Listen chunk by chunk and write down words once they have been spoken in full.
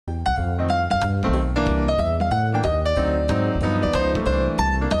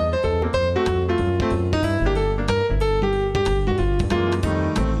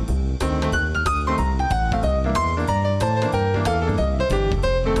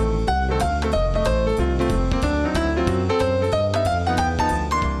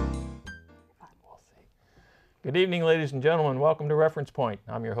Good evening, ladies and gentlemen. Welcome to Reference Point.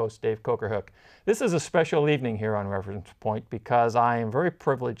 I'm your host, Dave Cokerhook. This is a special evening here on Reference Point because I am very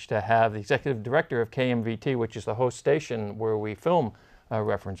privileged to have the Executive Director of KMVT, which is the host station where we film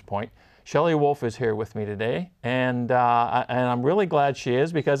Reference Point. Shelley Wolfe is here with me today, and I'm really glad she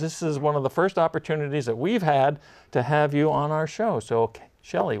is because this is one of the first opportunities that we've had to have you on our show. So,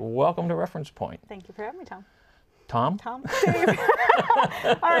 Shelley, welcome to Reference Point. Thank you for having me, Tom. Tom? Tom? Dave.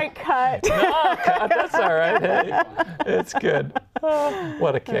 All right, cut. No, cut. That's all right. Hey, it's good.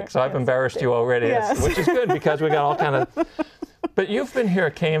 What a kick. So I've embarrassed you already, Yes. which is good because we got all kind of... But you've been here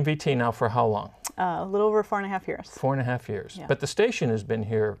at KMVT now for how long? A little over 4.5 years. 4.5 years. Yeah. But the station has been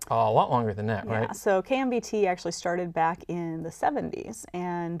here a lot longer than that, right? Yeah, so KMVT actually started back in the 70s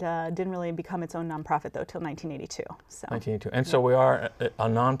and didn't really become its own nonprofit, though, till 1982. So. 1982. And so we are a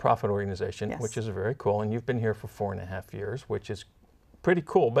nonprofit organization, Yes. which is very cool. And you've been here for 4.5 years, which is pretty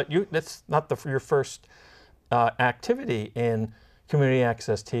cool. But that's not your first activity in Community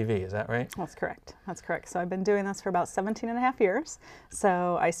Access TV, is that right? That's correct. That's correct. So I've been doing this for about 17.5 years.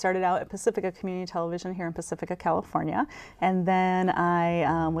 So I started out at Pacifica Community Television here in Pacifica, California. And then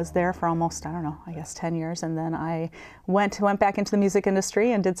I was there for almost, I don't know, I guess 10 years. And then I went back into the music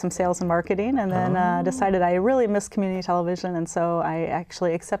industry and did some sales and marketing. And then decided I really missed community television. And so I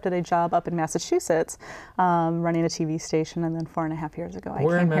actually accepted a job up in Massachusetts running a TV station. And then 4.5 years ago, I came here.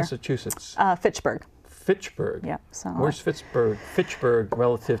 Where in Massachusetts? Fitchburg. Fitchburg. Yeah. So where's Fitchburg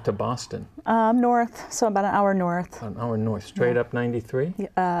relative to Boston? North, so about an hour north. An hour north, straight up 93?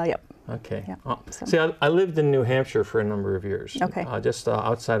 Yep. Okay. Yep. So. See, I lived in New Hampshire for a number of years. Okay. Just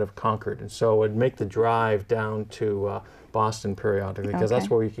outside of Concord, and so I'd make the drive down to Boston periodically because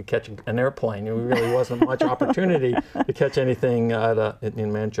that's where you could catch an airplane. There really wasn't much opportunity to catch anything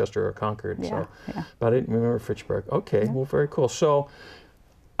in Manchester or Concord. Yeah. So, but I didn't remember Fitchburg. Okay. Well, very cool. So.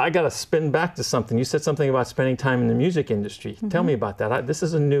 I got to spin back to something. You said something about spending time in the music industry. Tell me about that. This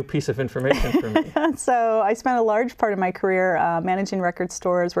is a new piece of information for me. So I spent a large part of my career managing record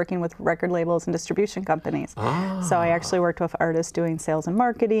stores, working with record labels and distribution companies. So I actually worked with artists doing sales and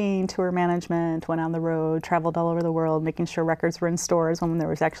marketing, tour management, went on the road, traveled all over the world, making sure records were in stores when there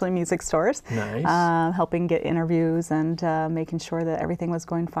was actually music stores. Nice. Helping get interviews and making sure that everything was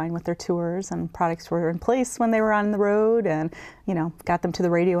going fine with their tours and products were in place when they were on the road, and got them to the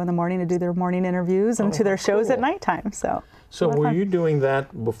radio in the morning to do their morning interviews and to their shows at nighttime. So were you doing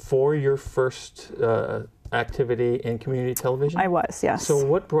that before your first activity in community television? I was, yes. So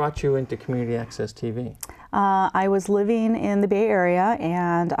what brought you into Community Access TV? I was living in the Bay Area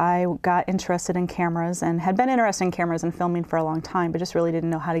and I got interested in cameras and had been interested in cameras and filming for a long time, but just really didn't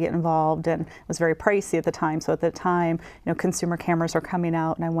know how to get involved, and it was very pricey at the time. So at the time, consumer cameras were coming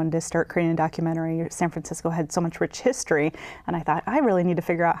out and I wanted to start creating a documentary. San Francisco had so much rich history, and I thought, I really need to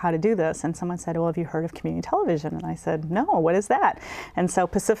figure out how to do this. And someone said, well, have you heard of community television? And I said, no, what is that? And so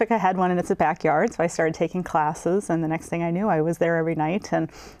Pacifica had one in its backyard, so I started taking classes, and the next thing I knew, I was there every night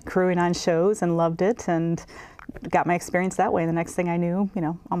and crewing on shows and loved it, and got my experience that way. The next thing I knew,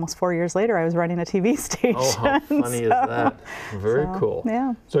 almost 4 years later, I was running a TV station. Oh, how funny is that? Very cool.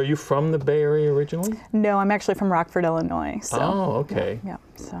 Yeah. So are you from the Bay Area originally? No, I'm actually from Rockford, Illinois. So, oh, okay. Yeah.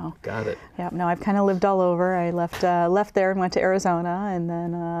 So. Got it. Yeah. No, I've kind of lived all over. I left there and went to Arizona, and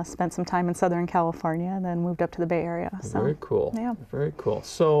then spent some time in Southern California, and then moved up to the Bay Area. So. Very cool. Yeah. Very cool.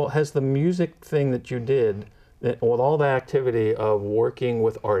 So has the music thing that you did, with all the activity of working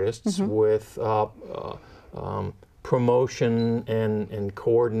with artists, with promotion and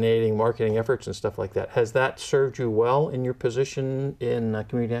coordinating marketing efforts and stuff like that, has that served you well in your position in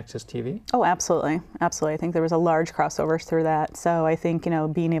Community Access TV? Oh, absolutely. Absolutely. I think there was a large crossover through that. So I think,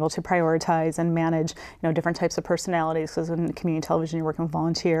 being able to prioritize and manage, different types of personalities, because in community television you're working with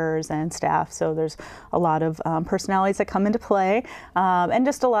volunteers and staff, so there's a lot of personalities that come into play, and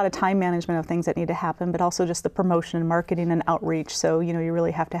just a lot of time management of things that need to happen, but also just the promotion and marketing and outreach. So, you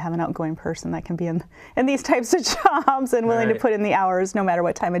really have to have an outgoing person that can be in these types of jobs and willing to put in the hours no matter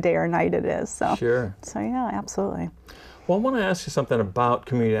what time of day or night it is. So, sure. So yeah, absolutely. Well, I want to ask you something about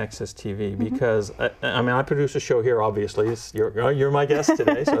Community Access TV because, I produce a show here, obviously. You're my guest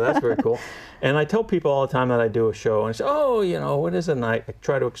today, so that's very cool. And I tell people all the time that I do a show, and I say, oh, what is it? And I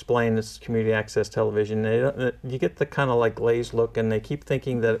try to explain this Community Access Television. You get the kind of like glazed look, and they keep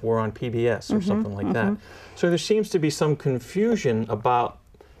thinking that we're on PBS or something like that. So there seems to be some confusion about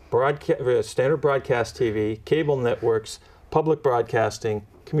standard broadcast TV, cable networks, public broadcasting,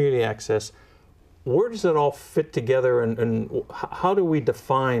 community access. where does it all fit together, and how do we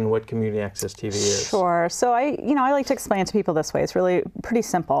define what community access TV is? Sure. So I like to explain it to people this way. It's really pretty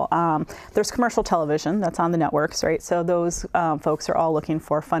simple. There's commercial television that's on the networks, right? So those folks are all looking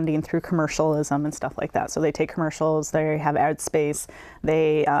for funding through commercialism and stuff like that. So they take commercials, they have ad space,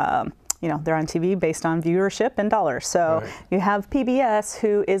 they they're on TV based on viewership and dollars. So you have PBS,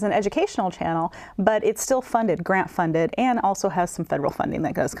 who is an educational channel, but it's still funded, grant funded, and also has some federal funding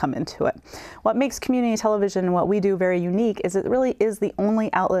that does come into it. What makes community television and what we do very unique is it really is the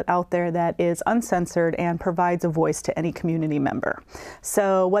only outlet out there that is uncensored and provides a voice to any community member.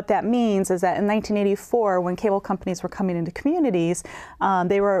 So what that means is that in 1984, when cable companies were coming into communities,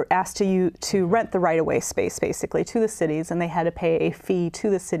 they were asked to rent the right-of-way space, basically, to the cities, and they had to pay a fee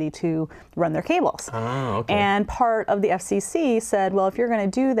to the city to run their cables. Oh, okay. And part of the FCC said, well, if you're going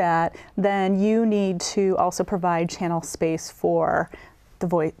to do that, then you need to also provide channel space for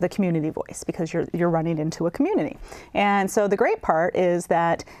the community voice, because you're running into a community. And so the great part is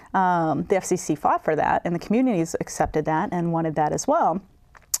that the FCC fought for that, and the communities accepted that and wanted that as well.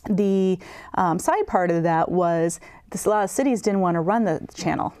 The side part of that was a lot of cities didn't want to run the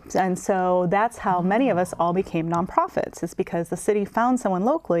channel. And so that's how many of us all became nonprofits. It's because the city found someone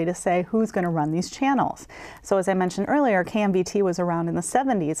locally to say who's going to run these channels. So as I mentioned earlier, KMVT was around in the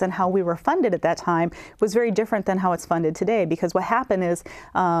 70s, and how we were funded at that time was very different than how it's funded today, because what happened is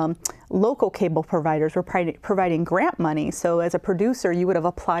local cable providers were providing grant money. So as a producer, you would have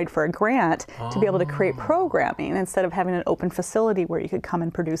applied for a grant to be able to create programming instead of having an open facility where you could come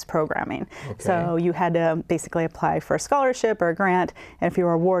and produce programming. Okay. So you had to basically apply for a scholarship or a grant, and if you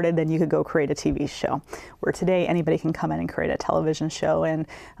were awarded, then you could go create a TV show. Where today, anybody can come in and create a television show, and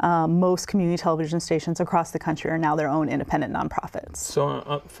most community television stations across the country are now their own independent nonprofits.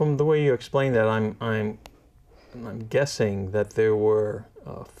 So from the way you explained that, I'm guessing that there were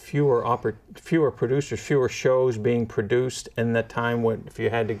fewer producers, fewer shows being produced in that time when, if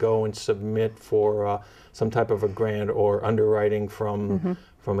you had to go and submit for some type of a grant or underwriting from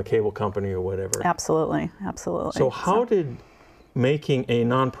a cable company or whatever. Absolutely, absolutely. So how did making a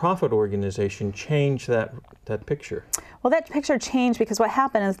nonprofit organization change that picture? Well, that picture changed because what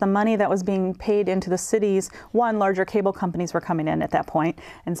happened is the money that was being paid into the cities, larger cable companies were coming in at that point,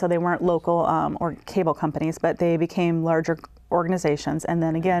 and so they weren't local or cable companies, but they became larger organizations. And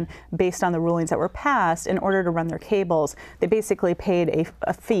then again, based on the rulings that were passed, in order to run their cables, they basically paid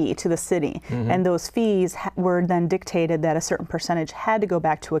a fee to the city. And those fees were then dictated that a certain percentage had to go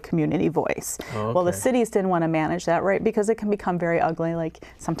back to a community voice. Okay. Well, the cities didn't want to manage that, right? Because it can become very ugly. Like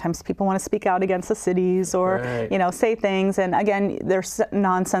sometimes people want to speak out against the cities or, say things. And again, there's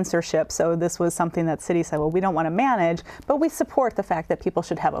non-censorship. So this was something that cities said, well, we don't want to manage, but we support the fact that people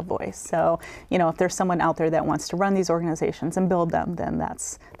should have a voice. So, if there's someone out there that wants to run these organizations and build them, then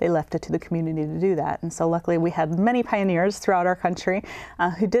they left it to the community to do that. And so luckily we had many pioneers throughout our country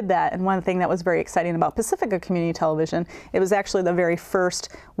who did that. And one thing that was very exciting about Pacifica Community Television, it was actually the very first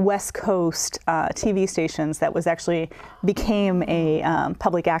West Coast TV stations that became a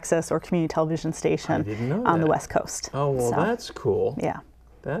public access or community television station on the West Coast. Oh, well, that's cool. Yeah.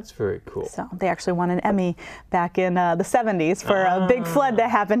 That's very cool. So they actually won an Emmy back in the 70s for a big flood that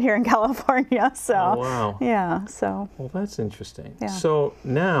happened here in California. So, wow. Yeah. So. Well, that's interesting. Yeah. So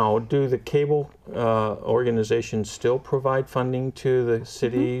now, do the cable organizations still provide funding to the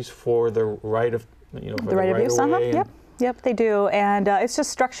cities for the right of, the right of use? Yep, they do, and it's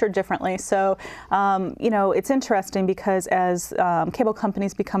just structured differently. So, it's interesting because as cable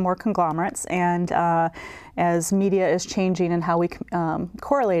companies become more conglomerates and as media is changing and how we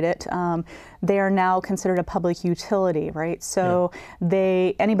correlate it, they are now considered a public utility, right? So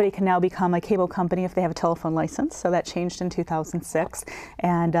anybody can now become a cable company if they have a telephone license. So that changed in 2006,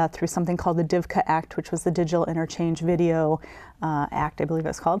 and through something called the DIVCA Act, which was the Digital Interchange Video Act, I believe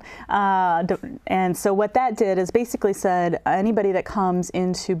it's called. And so what that did is basically said anybody that comes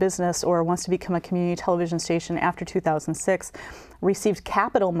into business or wants to become a community television station after 2006 received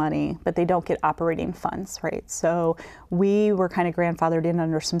capital money, but they don't get operating funds, right? So we were kind of grandfathered in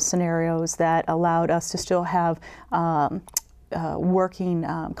under some scenarios that allowed us to still have working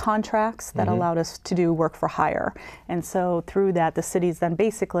contracts that allowed us to do work for hire. And so through that, the cities then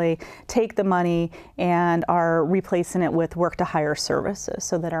basically take the money and are replacing it with work to hire services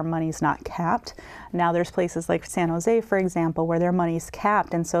so that our money's not capped. Now there's places like San Jose, for example, where their money's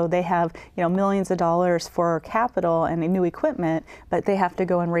capped, and so they have millions of dollars for capital and new equipment, but they have to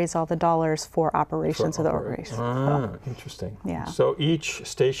go and raise all the dollars for operations of the organization. Interesting. Yeah. So each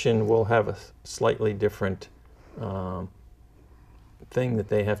station will have a slightly different thing that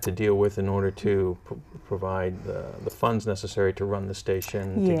they have to deal with in order to provide the funds necessary to run the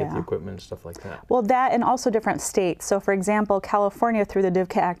station, to get the equipment and stuff like that. Well, that and also different states. So for example, California through the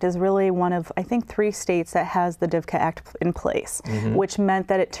DVCA Act is really one of, I think, 3 states that has the DVCA Act in place, which meant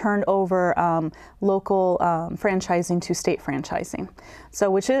that it turned over local franchising to state franchising.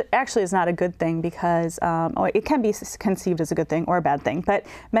 So which actually is not a good thing because it can be conceived as a good thing or a bad thing, but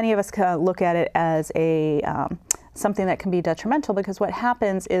many of us look at it as a something that can be detrimental, because what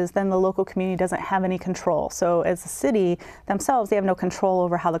happens is then the local community doesn't have any control. So as a city themselves, they have no control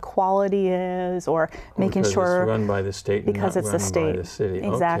over how the quality is, or making sure it's run by the state because and it's not the run state. by the city.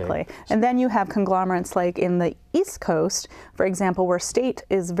 Exactly. Okay. And then you have conglomerates like in the East Coast, for example, where state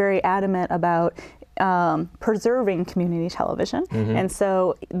is very adamant about preserving community television, and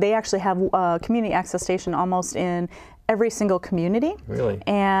so they actually have community access station almost in every single community. Really?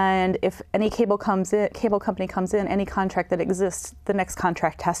 And if any cable company comes in, any contract that exists, the next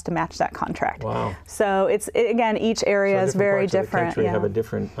contract has to match that contract. Wow. So again, each area is very different. Parts of the country have a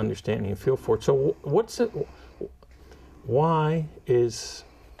different understanding and feel for it. So why is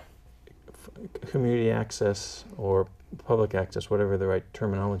community access or public access, whatever the right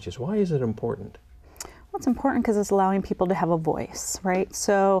terminology is, why is it important? Well, it's important because it's allowing people to have a voice, right?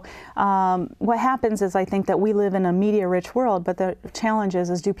 So what happens is I think that we live in a media-rich world, but the challenge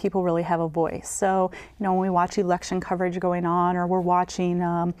is do people really have a voice? So, when we watch election coverage going on, or we're watching,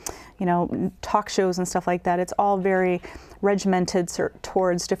 talk shows and stuff like that, it's all very regimented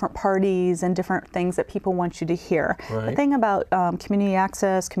towards different parties and different things that people want you to hear. Right. The thing about community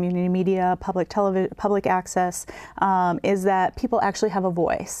access, community media, public access is that people actually have a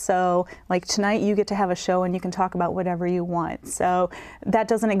voice. So like tonight you get to have a show and you can talk about whatever you want. So that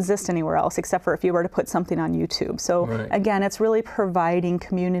doesn't exist anywhere else except for if you were to put something on YouTube. So again, it's really providing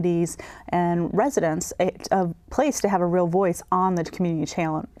communities and residents a place to have a real voice on the community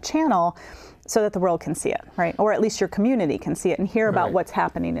channel so that the world can see it, right? Or at least your community can see it and hear about what's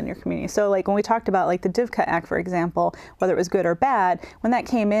happening in your community. So like when we talked about like the DVCA Act, for example, whether it was good or bad, when that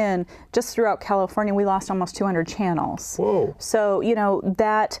came in, just throughout California, we lost almost 200 channels. Whoa. So,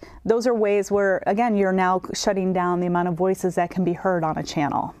 those are ways where, again, you're now shutting down the amount of voices that can be heard on a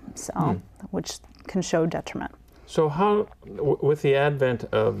channel, so which can show detriment. So how, with the advent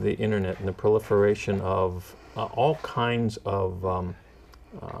of the internet and the proliferation of all kinds of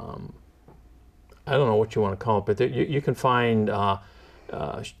I don't know what you want to call it, but you can find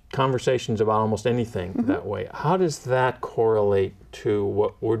conversations about almost anything that way. How does that correlate to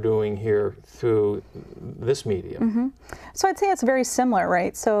what we're doing here through this medium? So I'd say it's very similar,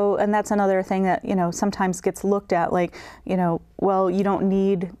 right? So, and that's another thing that, sometimes gets looked at, like, well, you don't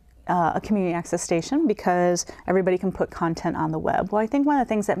need a community access station because everybody can put content on the web. Well, I think one of the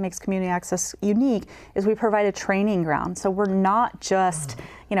things that makes community access unique is we provide a training ground. So we're not just,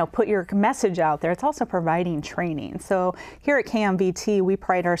 put your message out there, it's also providing training. So here at KMVT, we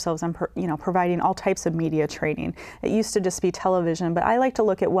pride ourselves on, providing all types of media training. It used to just be television, but I like to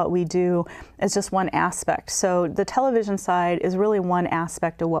look at what we do as just one aspect. So the television side is really one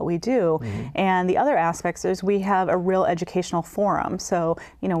aspect of what we do. And the other aspects is we have a real educational forum. So,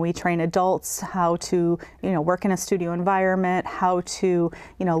 we train adults how to, work in a studio environment, how to,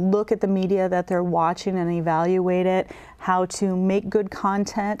 look at the media that they're watching and evaluate it, how to make good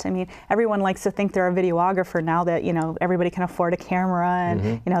content. I mean, everyone likes to think they're a videographer now that, everybody can afford a camera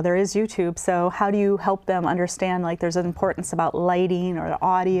and, there is YouTube. So how do you help them understand, like, there's an importance about lighting or the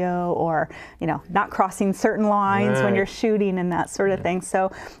audio or, not crossing certain lines when you're shooting and that sort of thing.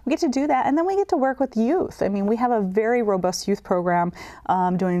 So we get to do that. And then we get to work with youth. I mean, we have a very robust youth program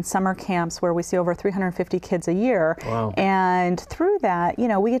doing summer camps where we see over 350 kids a year. Wow. And through that,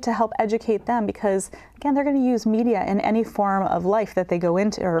 we get to help educate them because, again, they're going to use media in any form of life that they go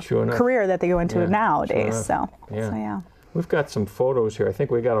into or career that they go into nowadays. So yeah. We've got some photos here. I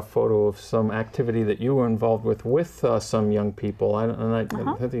think we got a photo of some activity that you were involved with some young people. I think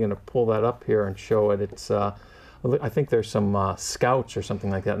you're going to pull that up here and show it. It's I think there's some scouts or something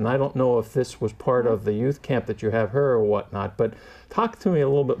like that. And I don't know if this was part of the youth camp that you have here or whatnot, but talk to me a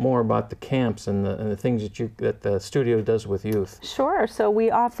little bit more about the camps and the things that the studio does with youth. Sure. So we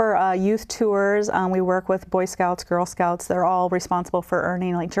offer youth tours. We work with Boy Scouts, Girl Scouts. They're all responsible for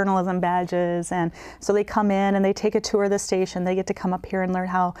earning like journalism badges. And so they come in and they take a tour of the station. They get to come up here and learn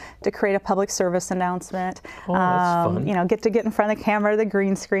how to create a public service announcement. Oh, that's fun. Get in front of the camera, the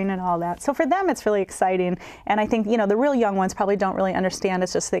green screen and all that. So for them, it's really exciting. And I think, you know, the real young ones probably don't really understand.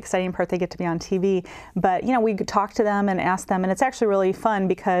 It's just the exciting part, they get to be on TV. But, you know, we could talk to them and ask them, and it's actually really fun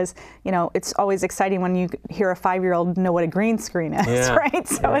because, you know, it's always exciting when you hear a 5-year-old know what a green screen is, right?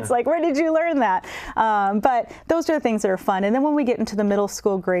 So it's like, where did you learn that? But those are the things that are fun. And then when we get into the middle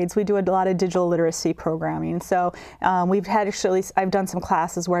school grades, we do a lot of digital literacy programming. So we've had actually, I've done some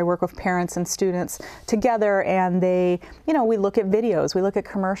classes where I work with parents and students together, and they, you know, we look at videos, we look at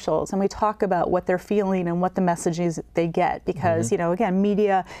commercials, and we talk about what they're feeling and what the messages they get, because, you know, again,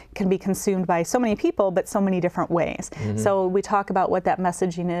 media can be consumed by so many people, but so many different ways. So we talk about what that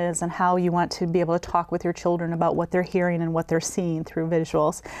messaging is and how you want to be able to talk with your children about what they're hearing and what they're seeing through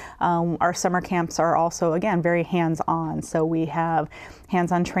visuals. Our summer camps are also, again, very hands-on. So we have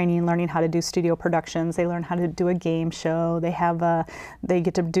hands-on training, learning how to do studio productions. They learn how to do a game show. They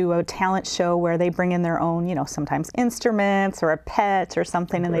get to do a talent show where they bring in their own, you know, sometimes instruments or a pet or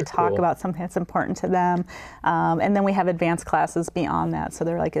something, and they talk about something that's important to them. And then we have advanced classes beyond that. So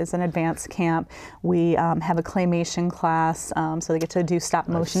they're like, as an advanced camp, we have a claymation class, so they get to do stop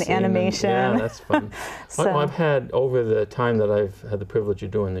motion animation. Yeah, that's fun. So, well, I've had, over the time that I've had the privilege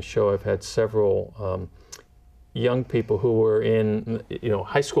of doing the show, I've had several young people who were in, you know,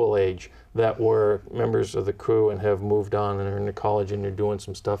 high school age that were members of the crew and have moved on and are into college and they're doing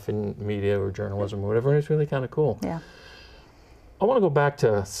some stuff in media or journalism or whatever, and it's really kind of cool. Yeah. I want to go back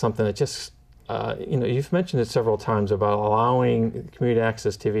to something that just, you know, you've mentioned it several times about allowing community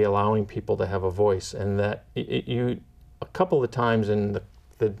access TV, allowing people to have a voice, and that you, a couple of times in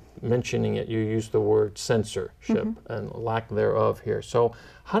the mentioning it, you used the word censorship and lack thereof here. So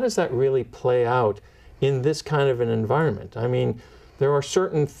how does that really play out in this kind of an environment? I mean, there are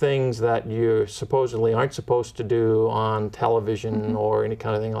certain things that you supposedly aren't supposed to do on television or any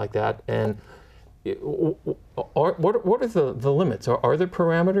kind of thing like that. And what are the limits? Are there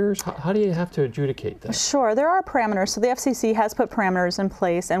parameters? How do you have to adjudicate that? Sure, there are parameters. So the FCC has put parameters in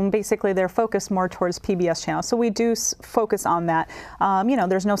place, and basically they're focused more towards PBS channels. So we do focus on that. You know,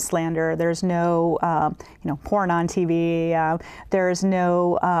 there's no slander, there's no you know, porn on TV, there's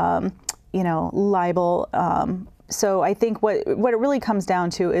no you know, libel. So I think what it really comes down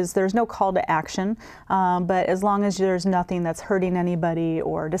to is there's no call to action, but as long as there's nothing that's hurting anybody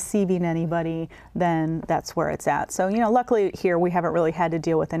or deceiving anybody, then that's where it's at. So, you know, luckily here we haven't really had to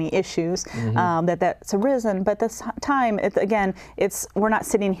deal with any issues that's arisen, but this time, again, we're not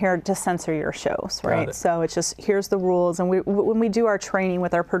sitting here to censor your shows, right? So it's just, here's the rules, and when we do our training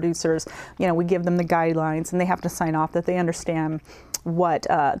with our producers, you know, we give them the guidelines, and they have to sign off that they understand what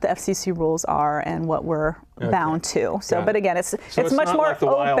the FCC rules are and what we're bound to. So, but again, it's much more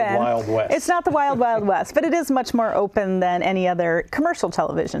open. Wild West. It's not the wild, wild west, but it is much more open than any other commercial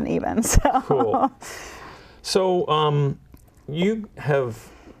television even. So. Cool. So you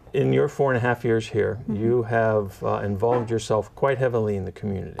have, in your 4.5 years here, you have involved yourself quite heavily in the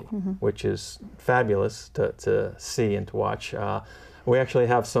community, which is fabulous to see and to watch. We actually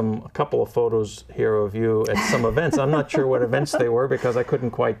have a couple of photos here of you at some events. I'm not sure what events they were because I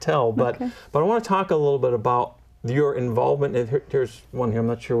couldn't quite tell, but I want to talk a little bit about your involvement. Here's one here. I'm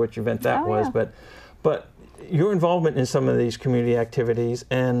not sure which event that was, but your involvement in some of these community activities,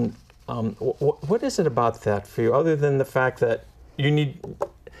 and what is it about that for you, other than the fact that you need?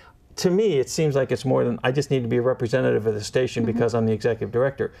 To me, it seems like it's more than I just need to be a representative of the station because I'm the executive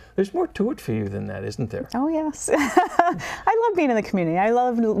director. There's more to it for you than that, isn't there? Oh, yes. I love being in the community. I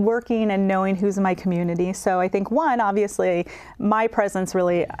love working and knowing who's in my community. So I think, one, obviously, my presence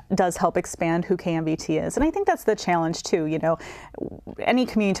really does help expand who KMVT is. And I think that's the challenge, too. You know, any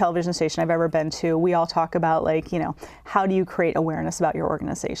community television station I've ever been to, we all talk about, like, you know, how do you create awareness about your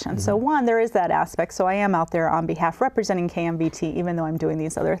organization? So, one, there is that aspect. So I am out there on behalf representing KMVT, even though I'm doing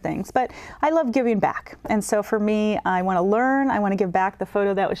these other things. But I love giving back. And so for me, I want to learn, I want to give back. The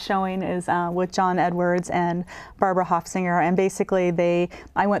photo that was showing is with John Edwards and Barbara Hofsinger. And basically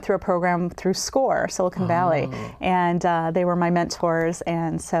I went through a program through SCORE, Silicon Valley, and they were my mentors.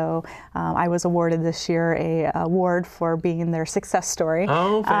 And so I was awarded this year a award for being their success story.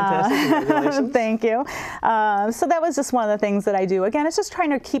 Oh, fantastic. Congratulations. Thank you. So that was just one of the things that I do. Again, it's just trying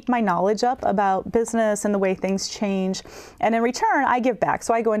to keep my knowledge up about business and the way things change. And in return, I give back.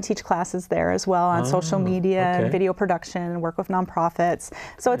 So I go and teach classes there as well on social media and video production, and work with nonprofits.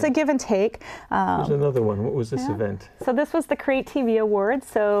 So it's a give and take. There's another one. What was this event? So this was the Create TV Awards.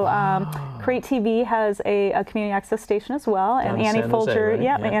 So Create TV has a community access station as well. And Annie Folger,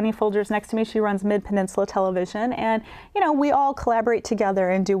 Annie Folger's next to me. She runs Mid-Peninsula Television. And, you know, we all collaborate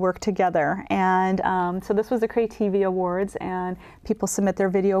together and do work together. And so this was the Create TV Awards, and people submit their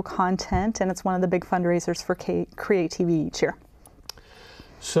video content, and it's one of the big fundraisers for Create TV each year.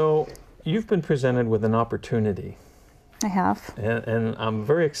 So You've been presented with an opportunity. I have. And I'm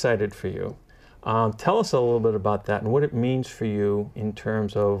very excited for you. Tell us a little bit about that and what it means for you in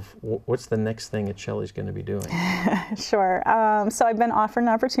terms of what's the next thing that Shelley's going to be doing. Sure. So I've been offered an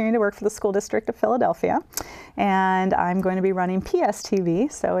opportunity to work for the School District of Philadelphia, and I'm going to be running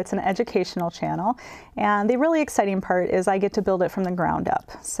PSTV, so it's an educational channel. And the really exciting part is I get to build it from the ground up.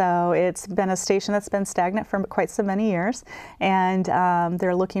 So it's been a station that's been stagnant for quite so many years, and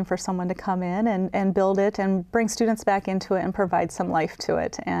they're looking for someone to come in and build it and bring students back into it and provide some life to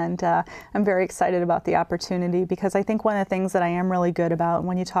it. And I'm very excited about the opportunity, because I think one of the things that I am really good about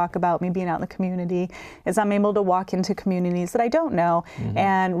when you talk about me being out in the community is I'm able to walk into communities that I don't know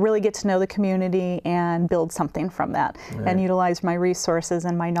and really get to know the community and build something from that and utilize my resources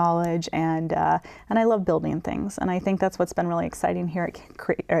and my knowledge, and I love building things. And I think that's what's been really exciting here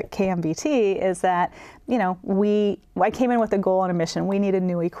at KMVT is that, you know, I came in with a goal and a mission. We needed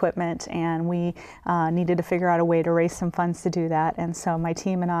new equipment, and we needed to figure out a way to raise some funds to do that. And so my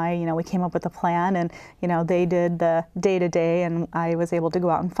team and I, you know, we came up with a plan, and, you know, they did the day-to-day, and I was able to go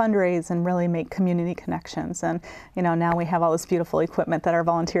out and fundraise and really make community connections. And, you know, now we have all this beautiful equipment that our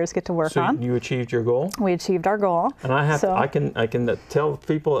volunteers get to work on. So you achieved your goal? We achieved our goal. And I can tell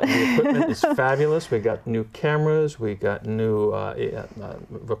people that the equipment is fabulous. We got new cameras, we got new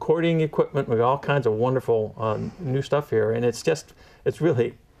recording equipment, we got all kinds of wonderful new stuff here, and it's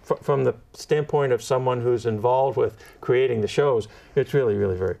really, from the standpoint of someone who's involved with creating the shows, it's really,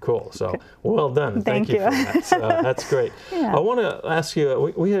 really very cool. So well done. Thank you for that. That's great. Yeah. I want to ask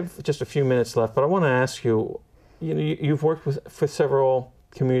you, we have just a few minutes left, but I want to ask you, you know, you've worked for several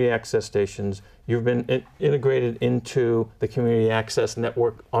community access stations. You've been integrated into the community access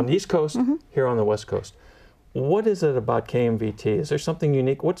network on the East Coast, here on the West Coast. What is it about KMVT? Is there something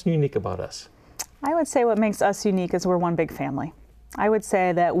unique? What's unique about us? I would say what makes us unique is we're one big family. I would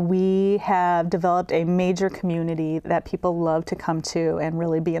say that we have developed a major community that people love to come to and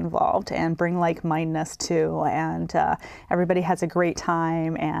really be involved and bring like-mindedness to, and everybody has a great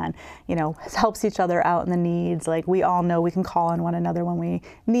time and, you know, helps each other out in the needs. Like, we all know we can call on one another when we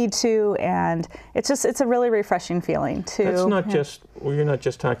need to, and it's a really refreshing feeling too. That's not just, well, you're not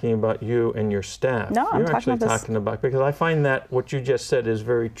just talking about you and your staff. No, you're actually talking about, because I find that what you just said is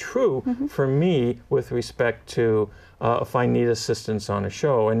very true for me with respect to if I need assistance on a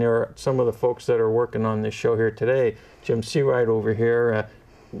show. And there are some of the folks that are working on this show here today. Jim Seawright over here,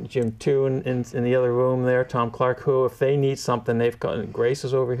 Jim too in the other room there, Tom Clark, who, if they need something, they've got, Grace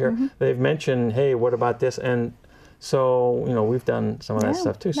is over here, they've mentioned, hey, what about this? And so, you know, we've done some of that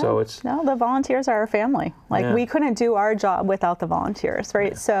stuff too. So it's... No, the volunteers are our family. Like, we couldn't do our job without the volunteers,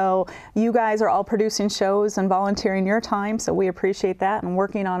 right? So you guys are all producing shows and volunteering your time, so we appreciate that, and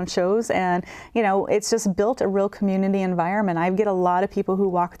working on shows. And, you know, it's just built a real community environment. I get a lot of people who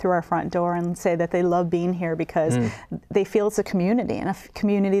walk through our front door and say that they love being here because they feel it's a community, and a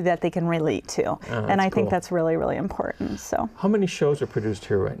community that they can relate to. And I think that's really, really important. So, how many shows are produced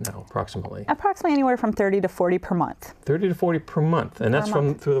here right now, approximately? Approximately anywhere from 30 to 40 per month. 30 to 40 per month, and that's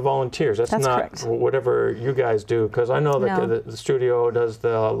through the volunteers. That's not correct. Whatever you guys do, because I know that the studio does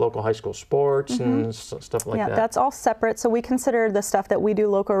the local high school sports and stuff like that. Yeah, that's all separate. So we consider the stuff that we do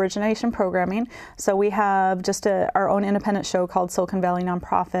local origination programming. So we have just our own independent show called Silicon Valley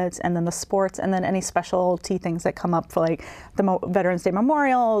Nonprofits, and then the sports, and then any specialty things that come up for, like the Veterans Day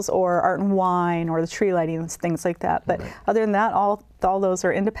memorials or Art and Wine or the tree lighting, things like that. But other than that, all those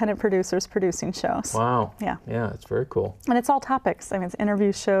are independent producers producing shows. Wow. Yeah. Yeah, it's very cool. And it's all topics. I mean, it's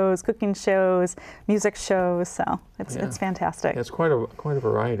interview shows, cooking shows, music shows. So it's fantastic. It's quite a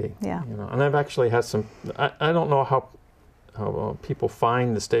variety. Yeah. You know, and I've actually had some. I don't know how people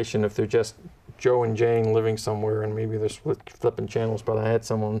find the station, if they're just Joe and Jane living somewhere and maybe they're flipping channels. But I had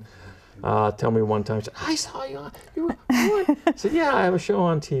someone tell me one time, I saw you on. You were on. I said, yeah, I have a show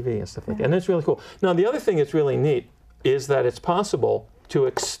on TV and stuff like that. And it's really cool. Now, the other thing that's really neat is that it's possible to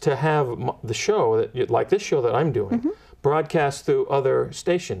have the show, like this show that I'm doing, broadcast through other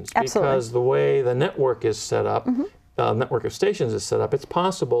stations. Absolutely. Because the way the network is set up, network of stations is set up, it's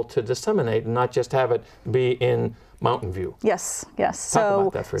possible to disseminate and not just have it be in Mountain View. Yes, yes. Talk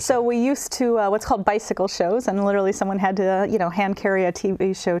about that for a second. So we used to what's called bicycle shows, and literally someone had to, you know, hand carry a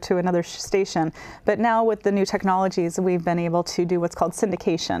TV show to another station. But now with the new technologies, we've been able to do what's called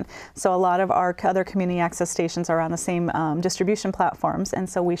syndication. So a lot of our other community access stations are on the same distribution platforms, and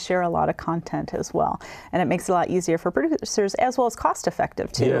so we share a lot of content as well. And it makes it a lot easier for producers, as well as cost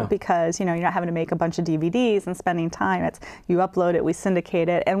effective too, because, you know, you're not having to make a bunch of DVDs and spending time. You upload it, we syndicate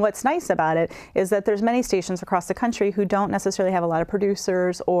it. And what's nice about it is that there's many stations across the country country who don't necessarily have a lot of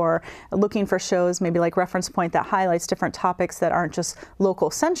producers or looking for shows, maybe like Reference Point, that highlights different topics that aren't just local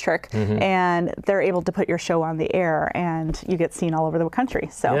centric, and they're able to put your show on the air, and you get seen all over the country.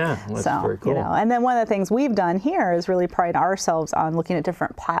 So, yeah, that's very cool. You know, and then one of the things we've done here is really pride ourselves on looking at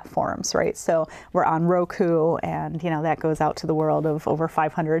different platforms, right? So we're on Roku, and you know that goes out to the world of over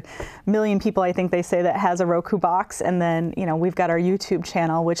 500 million people, I think they say, that has a Roku box. And then, you know, we've got our YouTube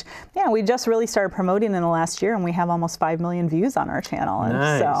channel, which, yeah, we just really started promoting in the last year, and we have almost 5 million views on our channel. And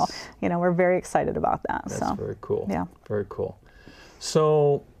nice. so, you know, we're very excited about that. That's very cool. Yeah. Very cool.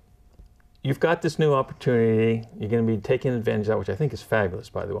 So you've got this new opportunity. You're going to be taking advantage of that, which I think is fabulous,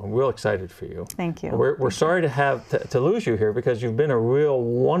 by the way. I'm real excited for you. Thank you. We're sorry to have to lose you here, because you've been a real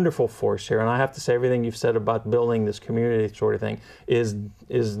wonderful force here. And I have to say, everything you've said about building this community sort of thing is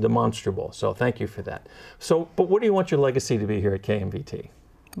demonstrable. So thank you for that. So, but what do you want your legacy to be here at KMVT?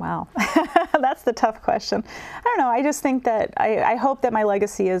 Wow, that's the tough question. I don't know. I just think that I hope that my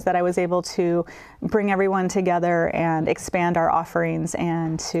legacy is that I was able to bring everyone together and expand our offerings,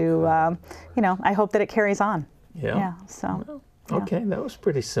 and to, you know, I hope that it carries on. Yeah. Yeah. So. Well, okay, that was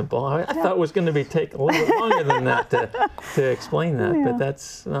pretty simple. I thought it was going to take a little bit longer than that to explain that, but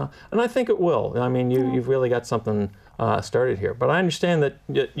that's, and I think it will. I mean, you've really got something started here. But I understand that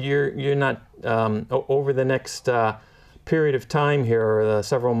you're not over the next period of time here, or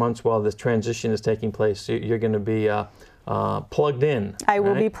several months while this transition is taking place, you're going to be plugged in. I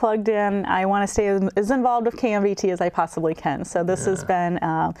will be plugged in. I want to stay as involved with KMVT as I possibly can. So this has been,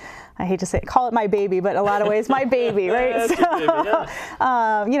 I hate to call it my baby, but in a lot of ways my baby, right? So,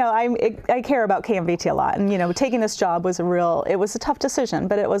 you know, I care about KMVT a lot, and you know, taking this job was it was a tough decision,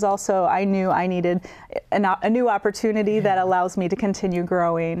 but it was also, I knew I needed a new opportunity that allows me to continue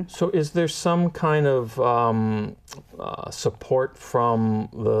growing. So is there some kind of support from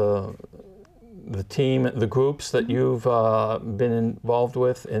the team, the groups that you've been involved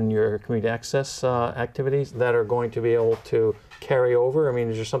with in your community access activities that are going to be able to carry over? I mean,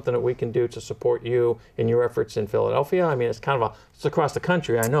 is there something that we can do to support you in your efforts in Philadelphia? I mean, it's kind of it's across the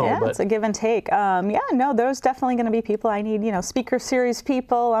country, I know. Yeah, but it's a give and take. Yeah, no, there's definitely going to be people. I need, you know, speaker series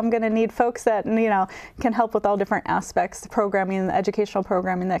people. I'm going to need folks that, you know, can help with all different aspects, the programming, the educational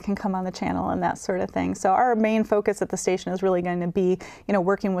programming that can come on the channel and that sort of thing. So our main focus at the station is really going to be, you know,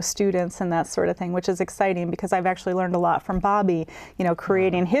 working with students and that sort of thing, which is exciting because I've actually learned a lot from Bobby, you know,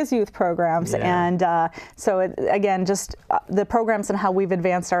 creating his youth programs. And so again, just the programs and how we've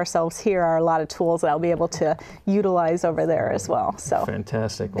advanced ourselves here are a lot of tools that I'll be able to utilize over there as well. So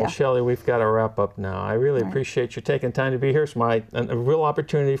fantastic. Well, Shelley, we've got to wrap up now. I really appreciate you taking time to be here. It's a real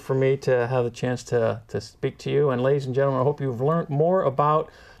opportunity for me to have the chance to speak to you. And ladies and gentlemen, I hope you've learned more about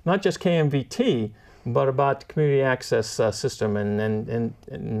not just KMVT, but about the community access system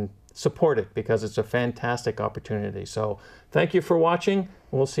and support it, because it's a fantastic opportunity. So thank you for watching.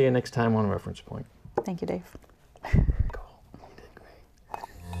 We'll see you next time on Reference Point. Thank you, Dave.